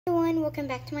everyone, welcome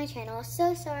back to my channel.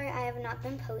 So sorry I have not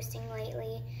been posting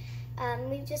lately.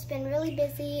 We've just been really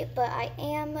busy, but I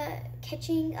am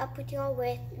catching up with y'all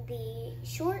with the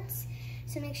shorts.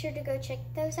 So make sure to go check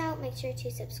those out. Make sure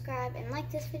to subscribe and like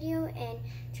this video and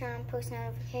turn on post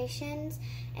notifications.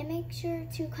 And make sure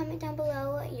to comment down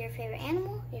below your favorite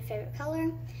animal, your favorite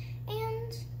color,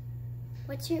 and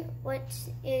what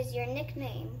is your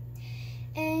nickname.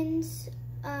 And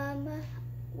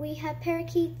we have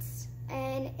parakeets,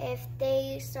 and if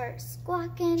they start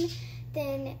squawking,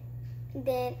 then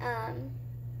don't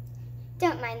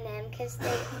mind them, because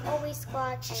they always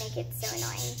squawk and it gets so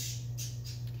annoying.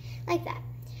 Like that.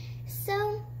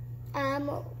 So,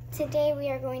 today we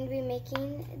are going to be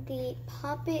making the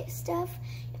poppet stuff.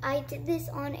 I did this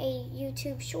on a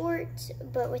YouTube short,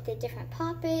 but with a different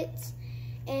poppets,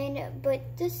 but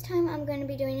this time I'm going to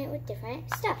be doing it with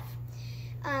different stuff.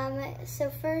 So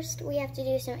first we have to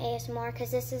do some ASMR, because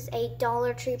this is a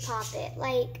Dollar Tree poppet.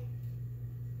 Like,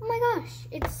 oh my gosh,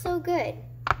 it's so good.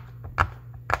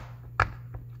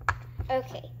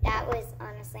 Okay, that was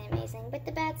honestly amazing, but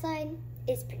the bad side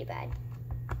is pretty bad.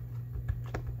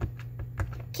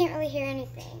 Can't really hear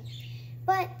anything.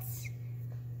 But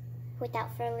without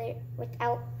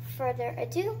further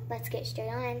ado, let's get straight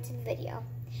on into the video.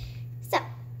 So,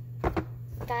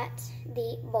 got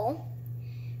the bowl.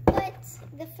 But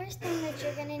the first thing that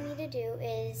you're gonna need to do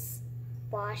is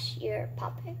wash your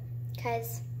poppet,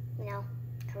 because, you know,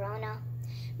 Corona.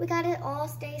 We gotta all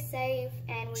stay safe,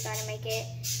 and we gotta make it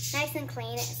nice and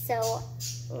clean, so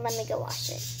let me go wash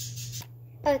it.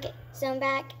 Okay, so I'm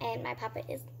back, and my poppet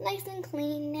is nice and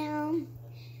clean now.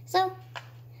 So,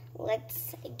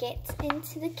 let's get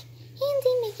into the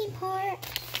candy making part.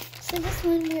 So this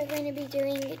one, we're going to be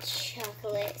doing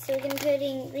chocolate. So we're going to be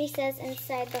putting Reese's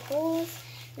inside the holes,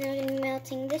 and we're going to be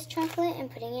melting this chocolate and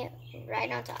putting it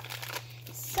right on top.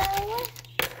 So,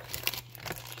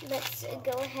 let's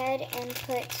go ahead and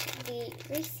put the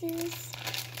Reese's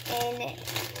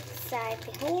inside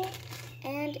the hole,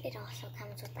 and it also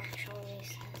comes with actual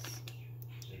Reese's.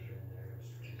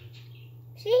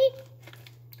 See?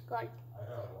 Good.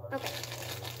 Okay.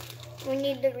 We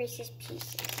need the Reese's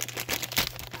pieces.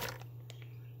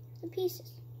 The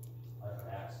pieces.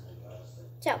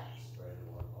 So,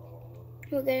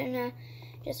 we're gonna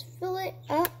just fill it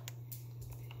up.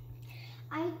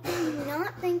 I do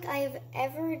not think I have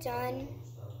ever done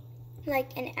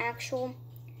like an actual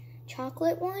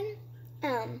chocolate one.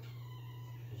 I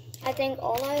think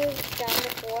all I've done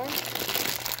before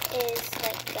is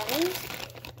like gummies.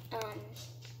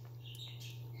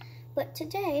 But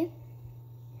today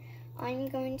I'm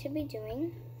going to be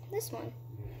doing this one.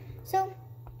 So,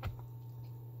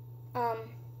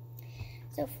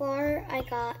 so far I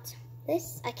got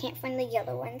this. I can't find the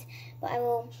yellow ones, but I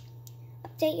will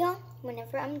update y'all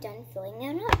whenever I'm done filling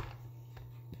them up.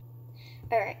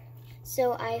 Alright,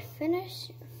 so I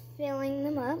finished filling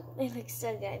them up. It looks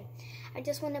so good. I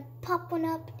just want to pop one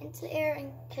up into the air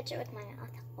and catch it with my mouth.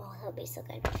 Oh, that'll be so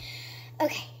good.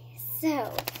 Okay,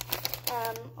 so,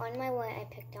 on my way I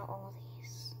picked out all of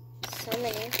these. So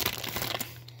many.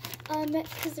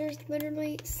 Because there's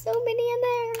literally so many in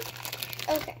there.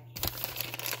 Okay.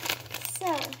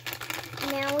 So,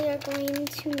 now we are going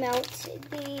to melt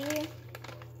the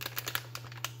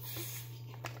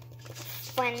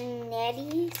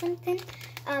Funetti something.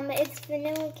 It's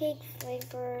vanilla cake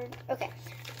flavored. Okay,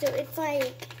 so it's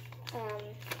like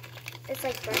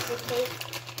birthday cake,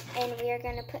 and we are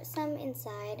gonna put some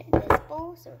inside this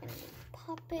bowl. So we're gonna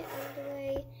pop it all the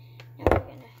way. Now we're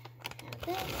gonna have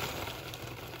this.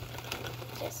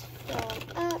 Just fill them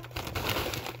up.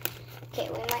 Okay,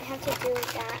 we might have to do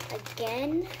that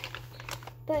again,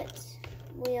 but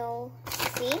we'll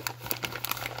see.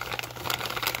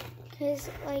 Because,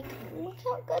 like, look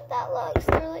how good that looks.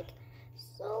 They're, like,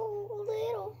 so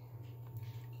little.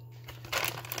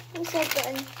 It's so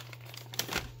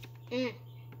good.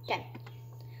 Okay.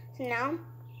 So now,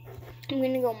 I'm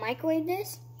going to go microwave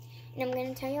this, and I'm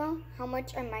going to tell y'all how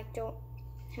much I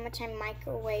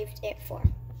microwaved it for.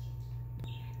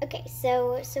 Okay,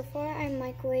 so far I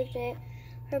microwaved it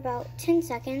for about 10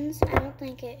 seconds. I don't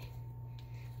think it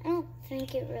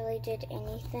really did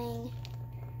anything.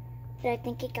 But I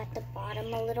think it got the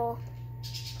bottom a little.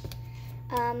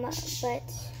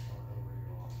 But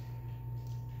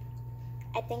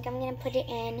I think I'm gonna put it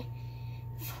in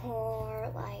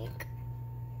for like,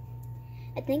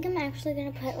 I think I'm actually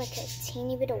gonna put like a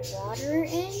teeny bit of water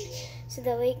in so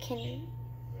that way it can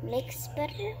mix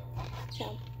better.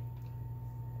 So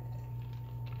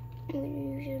I'm gonna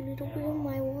use a little bit of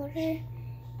my water,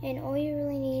 and all you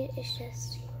really need is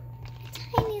just a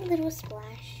tiny little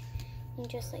splash. And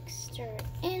just like stir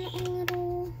it in a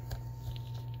little.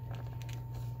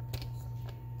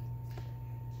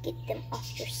 get them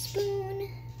off your spoon.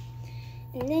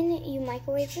 And then you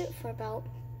microwave it for about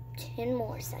 10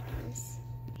 more seconds.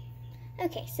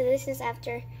 Okay, so this is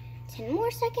after 10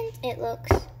 more seconds. It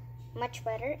looks much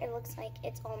better. It looks like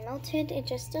it's all melted. It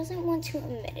just doesn't want to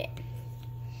emit it.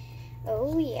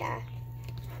 Oh yeah.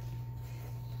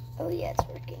 Oh yeah, it's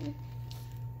working.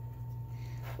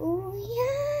 Oh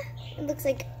yeah. It looks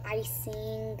like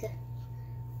icing.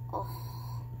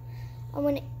 Oh, I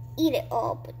want to eat it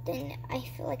all, but then I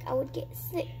feel like I would get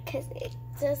sick because it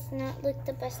does not look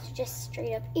the best to just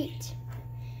straight up eat.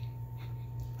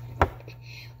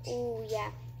 Oh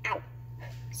yeah. Ow.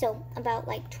 So about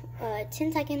like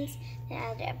 10 seconds, then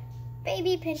add a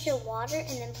baby pinch of water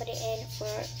and then put it in for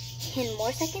 10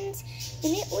 more seconds,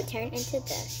 and it will turn into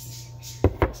this. Oh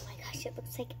my gosh, it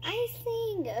looks like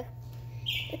icing.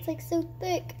 It's like so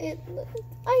thick, it looks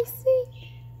icy.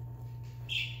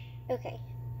 Okay.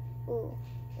 Ooh,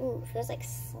 ooh, feels like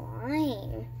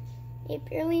slime. It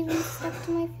barely even stuck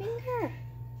to my finger.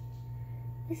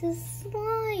 This is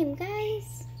slime,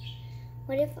 guys.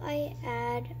 What if I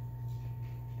add,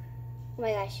 oh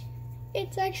my gosh,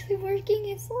 it's actually working,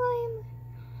 it's slime.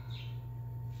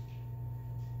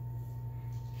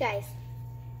 Guys,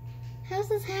 how's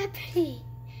this happening?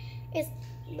 It's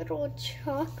literal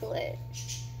chocolate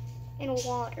and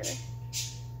water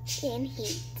and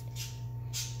heat.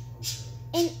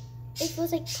 And it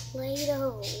feels like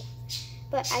Play-Doh.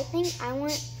 But I think I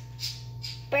want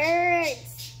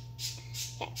birds.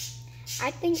 Okay,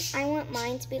 I think I want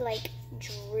mine to be like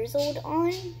drizzled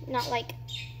on, not like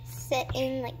set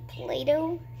in like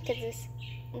Play-Doh, because this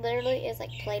literally is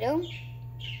like Play-Doh.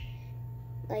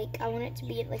 Like I want it to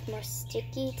be like more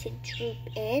sticky to droop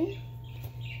in.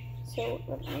 So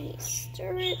let me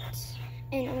stir it,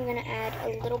 and I'm gonna add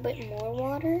a little bit more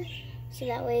water so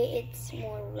that way it's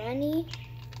more runny.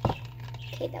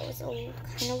 Okay, that was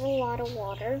kind of a lot of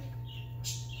water.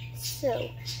 So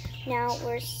now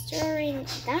we're stirring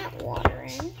that water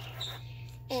in,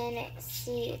 and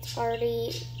see, it's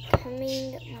already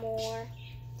coming more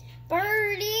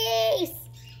birdies.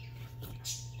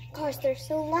 Gosh, they're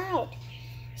so loud.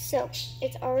 So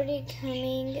it's already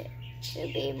coming to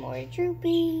be more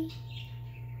droopy.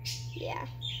 Yeah.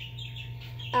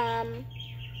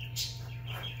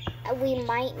 We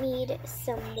might need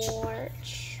some more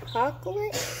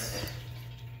chocolate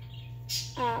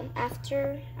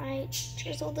after I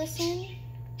drizzle this in,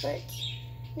 but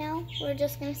now we're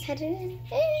just gonna set it in.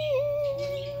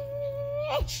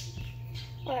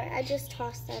 Or I just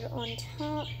tossed that on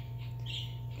top,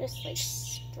 just like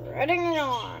spreading it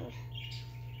on.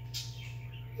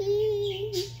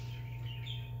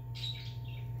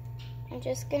 I'm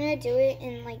just gonna do it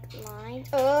in like lines.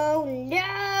 Oh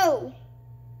no!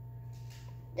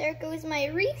 There goes my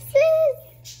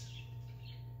Reese's.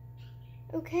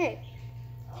 Okay.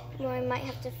 Well, I might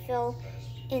have to fill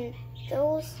in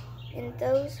those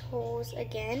holes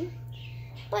again.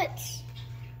 But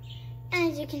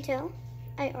as you can tell,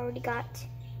 I already got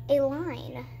a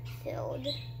line filled.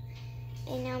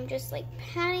 And now I'm just like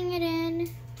patting it in.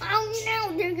 Oh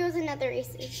no, there goes another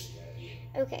Reese's.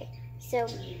 Okay, so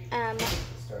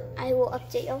I will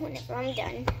update you whenever I'm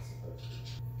done.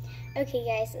 Okay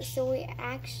guys, so we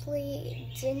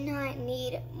actually did not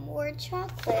need more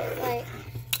chocolate,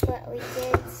 but we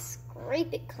did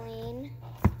scrape it clean.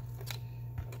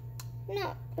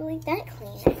 Not really that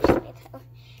clean actually though.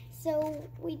 So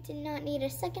we did not need a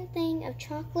second thing of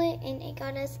chocolate, and it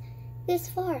got us this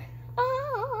far.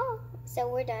 Ah! So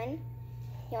we're done.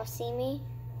 Y'all see me?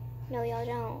 No, y'all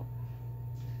don't.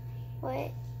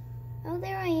 What? Oh,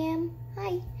 there I am.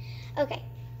 Hi. Okay.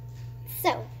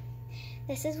 So,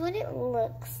 this is what it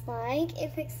looks like.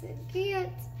 It looks so cute.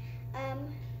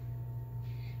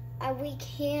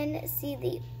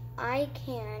 I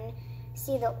can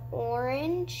see the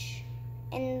orange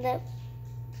and the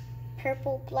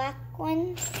purple black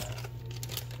ones.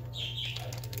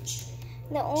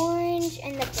 The orange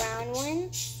and the brown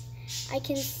ones. I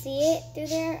can see it through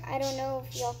there. I don't know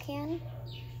if y'all can.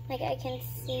 Like I can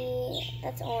see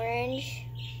that's orange.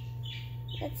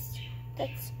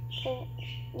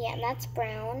 Yeah, that's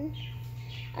brown.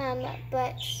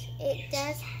 But it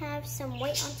does have some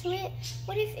weight onto it.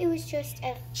 What if it was just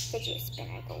a fidget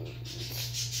spinner?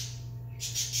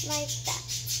 Like that.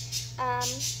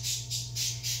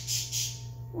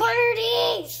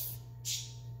 Birdies!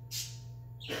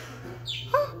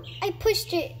 Oh, I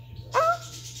pushed it. Oh,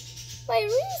 my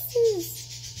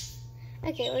Reese's.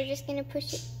 Okay, we're just gonna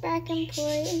push it back in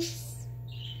place.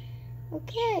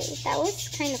 Okay, that was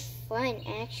kind of fun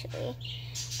actually.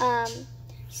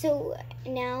 So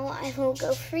now I will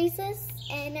go freeze this,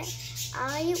 and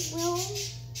I will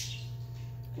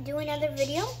do another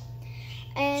video.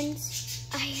 And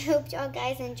I hope y'all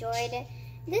guys enjoyed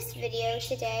this video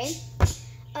today.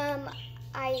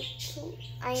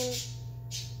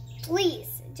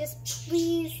 Please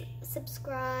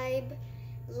subscribe,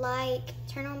 like,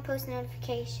 turn on post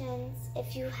notifications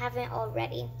if you haven't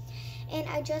already. And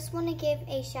I just want to give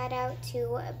a shout out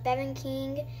to Bevan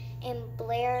King and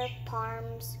Blair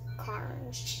Parms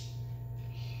Karn.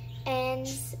 And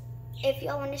if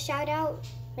y'all want to shout out,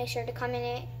 make sure to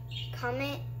comment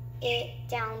it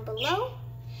down below.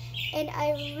 And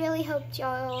I really hope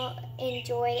y'all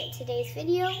enjoyed today's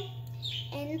video,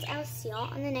 and I'll see y'all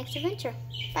on the next adventure.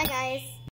 Bye guys.